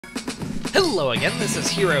Hello again, this is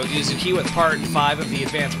Heero Uzuki with Part 5 of the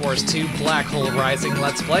Advance Wars 2 Black Hole Rising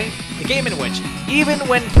Let's Play, the game in which, even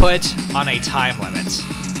when put on a time limit,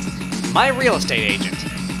 my real estate agent,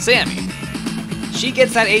 Sammy, she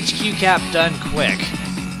gets that HQ cap done quick.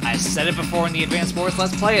 I said it before in the Advance Wars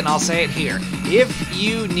Let's Play, and I'll say it here. If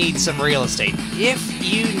you need some real estate, if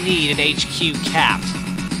you need an HQ capped,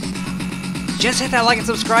 just hit that like and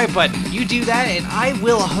subscribe button. You do that, and I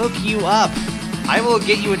will hook you up. I will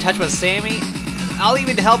get you in touch with Sammy. I'll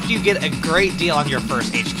even help you get a great deal on your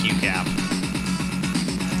first HQ cap.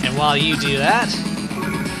 And while you do that,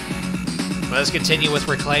 let's continue with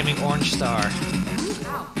reclaiming Orange Star.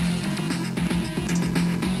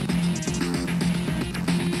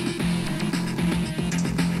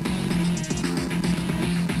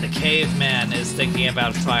 The caveman is thinking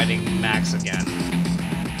about fighting Max again.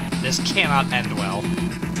 This cannot end well.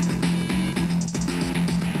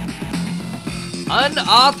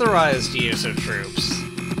 Unauthorized use of troops.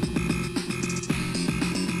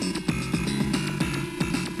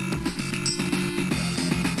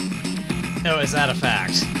 Oh, is that a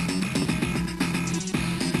fact?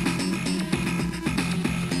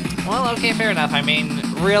 Well, okay, fair enough. I mean,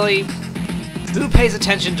 really, who pays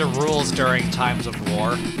attention to rules during times of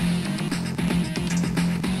war?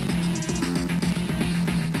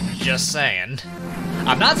 Just saying.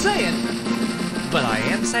 I'm not saying, but I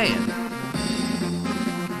am saying.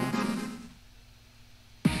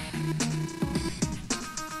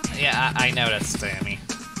 Yeah, I noticed, Sammy.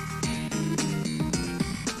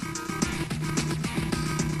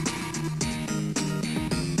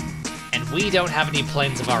 And we don't have any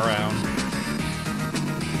planes of our own.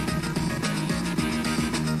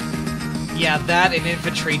 Yeah, that and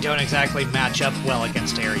infantry don't exactly match up well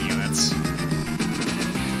against air units.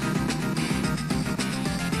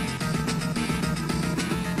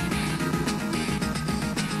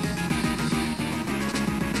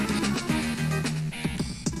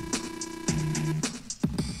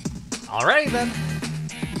 Alrighty then.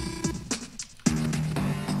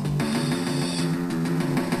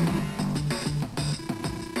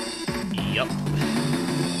 Yup.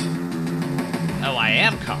 Oh, I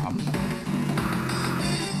am calm.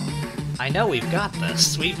 I know we've got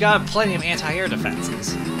this. We've got plenty of anti-air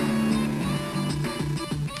defenses.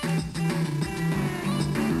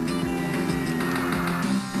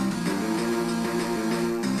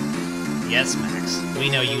 Yes, Max. We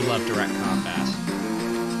know you love direct combat.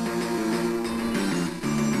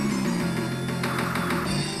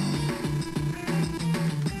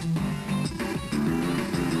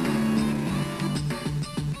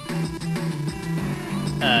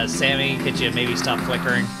 Sammy, could you maybe stop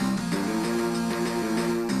flickering?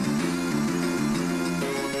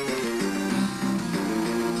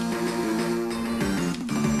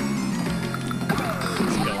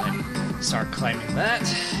 Let's go ahead and start claiming that.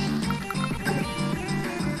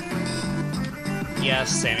 Yes,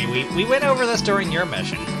 Sammy, we went over this during your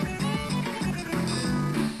mission.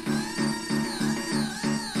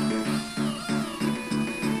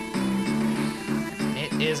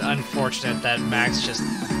 It is unfortunate that Max just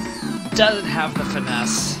doesn't have the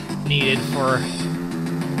finesse needed for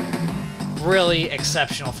really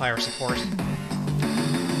exceptional fire support.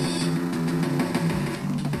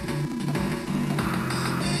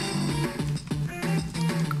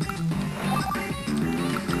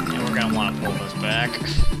 And we're gonna want to pull this back.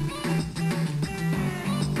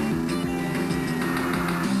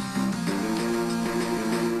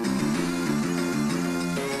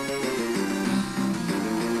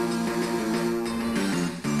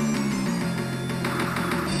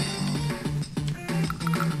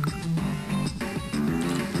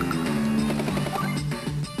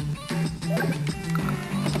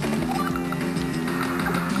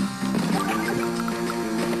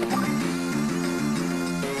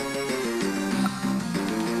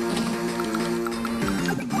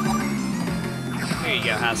 Here you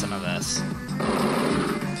go, have some of this.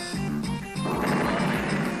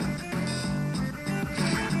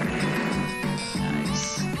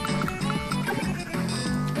 Nice.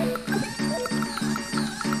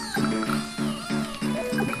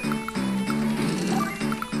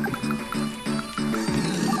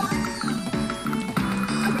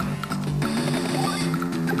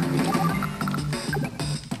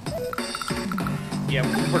 Yeah,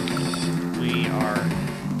 we're good. We are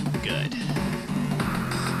good.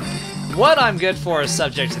 What I'm good for is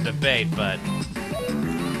subject to debate, but...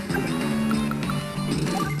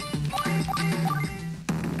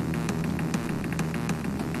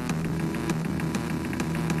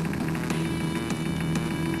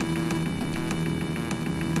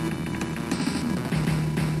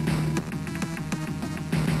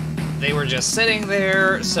 They were just sitting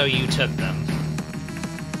there, so you took them.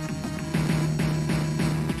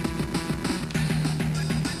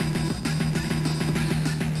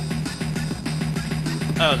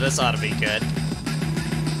 Oh, this ought to be good.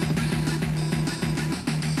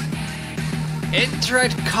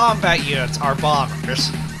 Indirect combat units are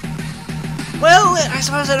bombers. Well, I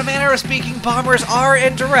suppose in a manner of speaking, bombers are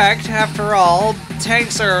indirect. After all,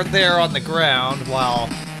 tanks are there on the ground, while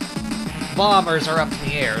bombers are up in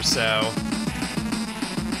the air, so...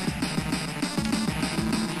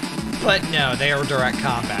 But no, they are direct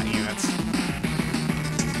combat units.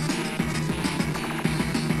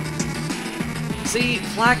 See,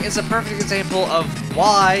 Flak is a perfect example of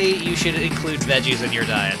why you should include veggies in your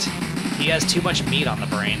diet. He has too much meat on the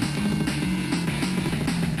brain.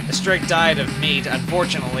 A strict diet of meat,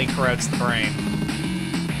 unfortunately, corrodes the brain.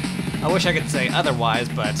 I wish I could say otherwise,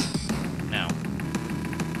 but no.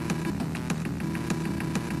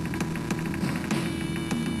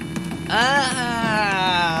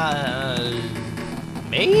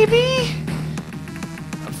 Maybe?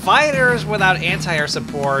 Fighters without anti-air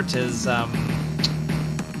support is,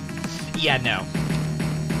 yeah, no.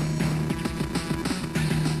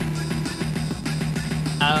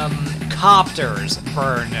 Copters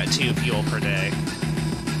burn 2 fuel per day.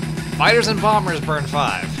 Fighters and bombers burn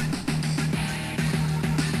 5.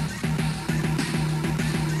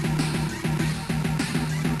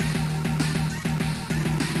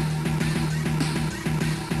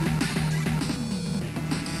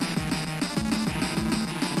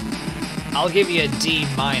 I'll give you a D-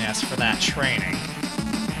 for that training.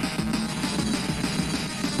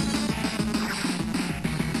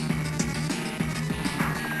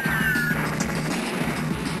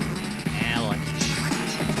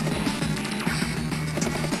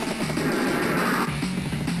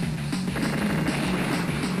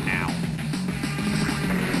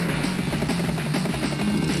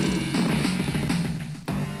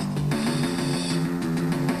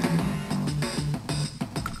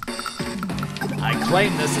 I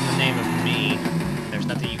claim this in the name of me. There's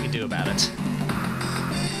nothing you can do about it.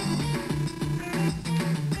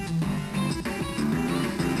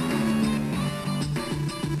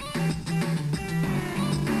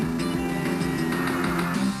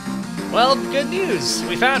 Well, good news.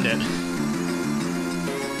 We found it.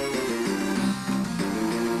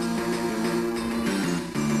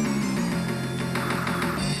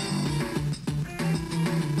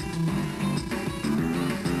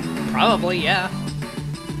 Probably, yeah.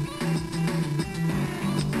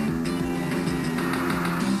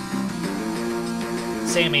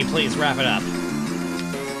 Sammy, please wrap it up.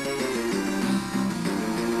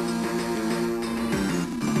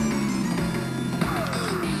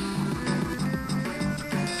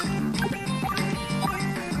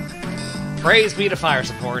 Praise be to fire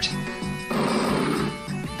support.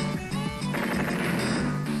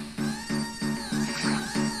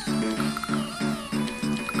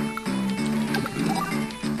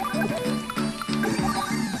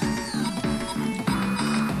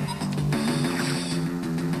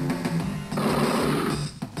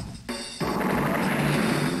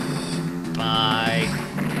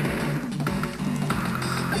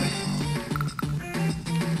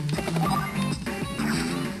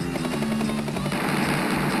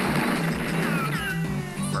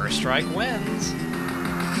 Strike wins.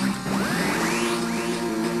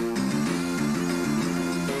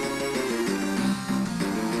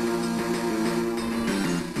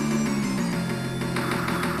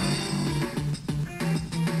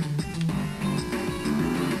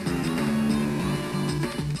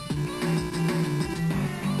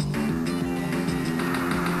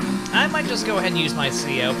 I might just go ahead and use my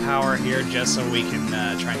CO power here just so we can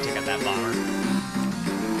try and take out that bomber.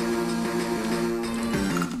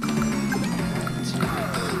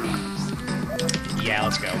 Yeah,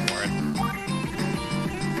 let's go for it.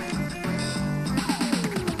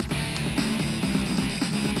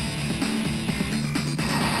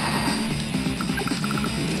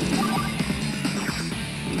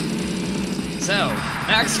 So,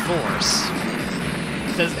 max force.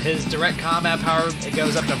 His direct combat power, it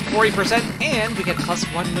goes up to 40%, and we get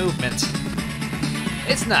 +1 movement.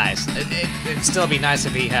 It's nice. It'd still be nice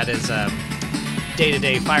if he had his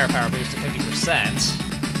day-to-day firepower boost to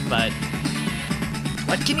 50%, but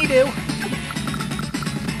what can you do?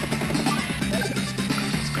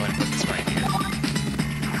 Let's go ahead and put this right here.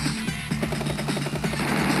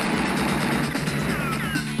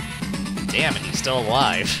 Damn it, he's still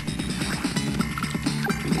alive.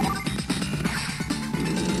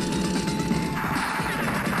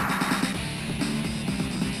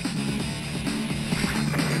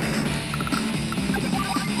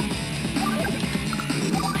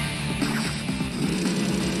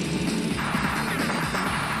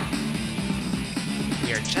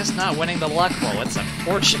 guess not winning the luck roll. It's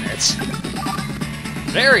unfortunate.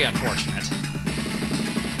 Very unfortunate.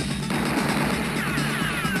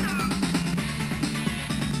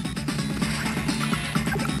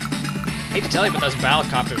 Hate to tell you, but those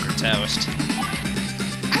battlecopters are toast.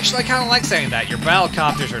 Actually, I kind of like saying that. Your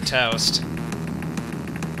battlecopters are toast.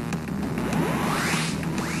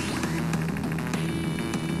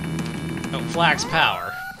 Oh, Flak's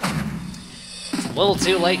power. It's a little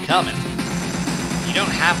too late coming. You don't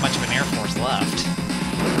have much of an Air Force left.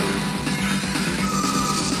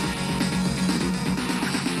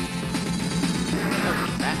 Oh,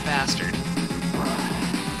 you fat bastard.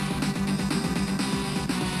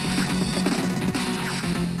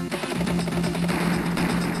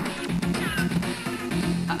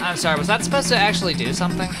 I'm sorry, was that supposed to actually do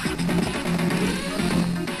something?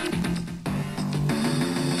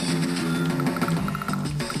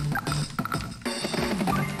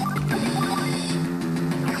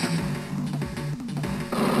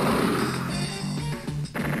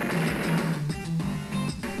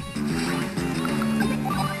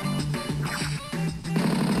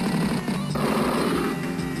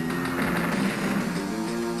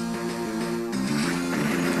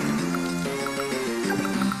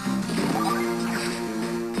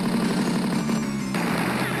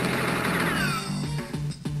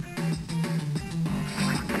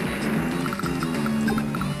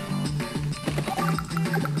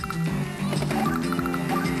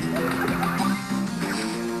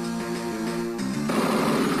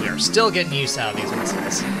 Still getting used out of these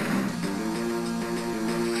missiles.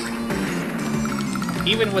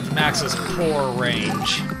 Even with Max's poor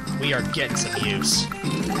range, we are getting some use.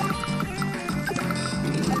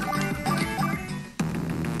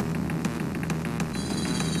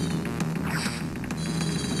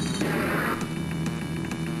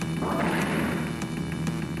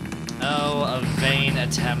 Oh, a vain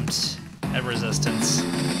attempt at resistance.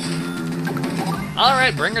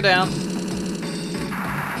 Alright, bring her down.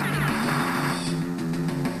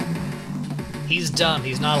 He's dumb.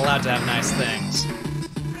 He's not allowed to have nice things.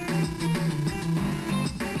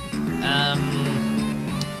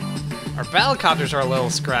 Our battlecopters are a little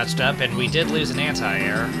scratched up, and we did lose an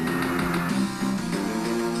anti-air.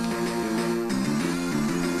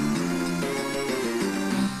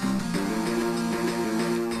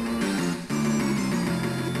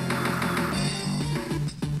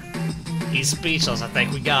 He's speechless. I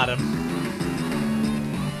think we got him.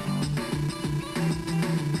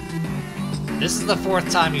 This is the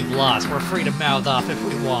 4th time you've lost. We're free to mouth off if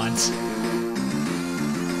we want.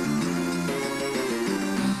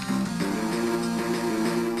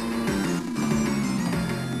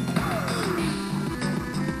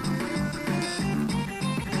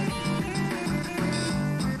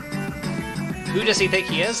 Who does he think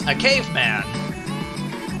he is? A caveman!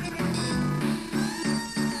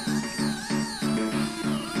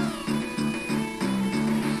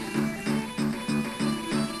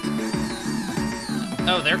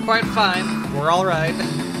 Oh, they're quite fine. We're alright.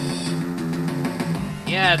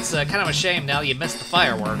 Yeah, it's kind of a shame now you missed the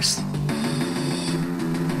fireworks.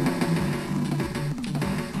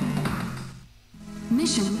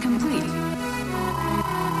 Mission complete.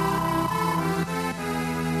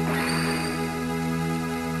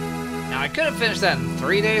 Now, I could have finished that in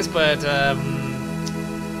 3 days, but,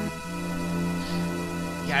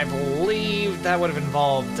 yeah, I believe that would have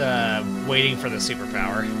involved, waiting for the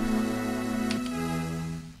superpower.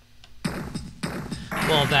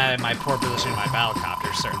 Well, that and my poor position in my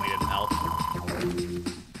battlecopter certainly didn't help.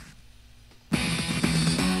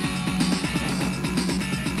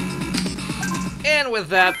 And with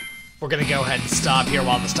that, we're gonna go ahead and stop here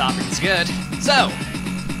while the stopping's good. So,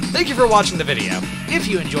 thank you for watching the video. If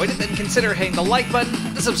you enjoyed it, then consider hitting the like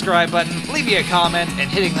button, the subscribe button, leaving a comment,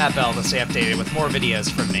 and hitting that bell to stay updated with more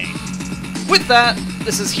videos from me. With that,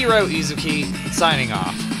 this is Heero Uzuki, signing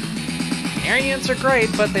off. Air units are great,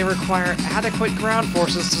 but they require adequate ground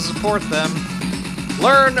forces to support them.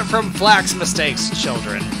 Learn from Flak's mistakes,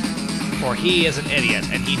 children, for he is an idiot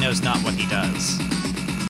and he knows not what he does.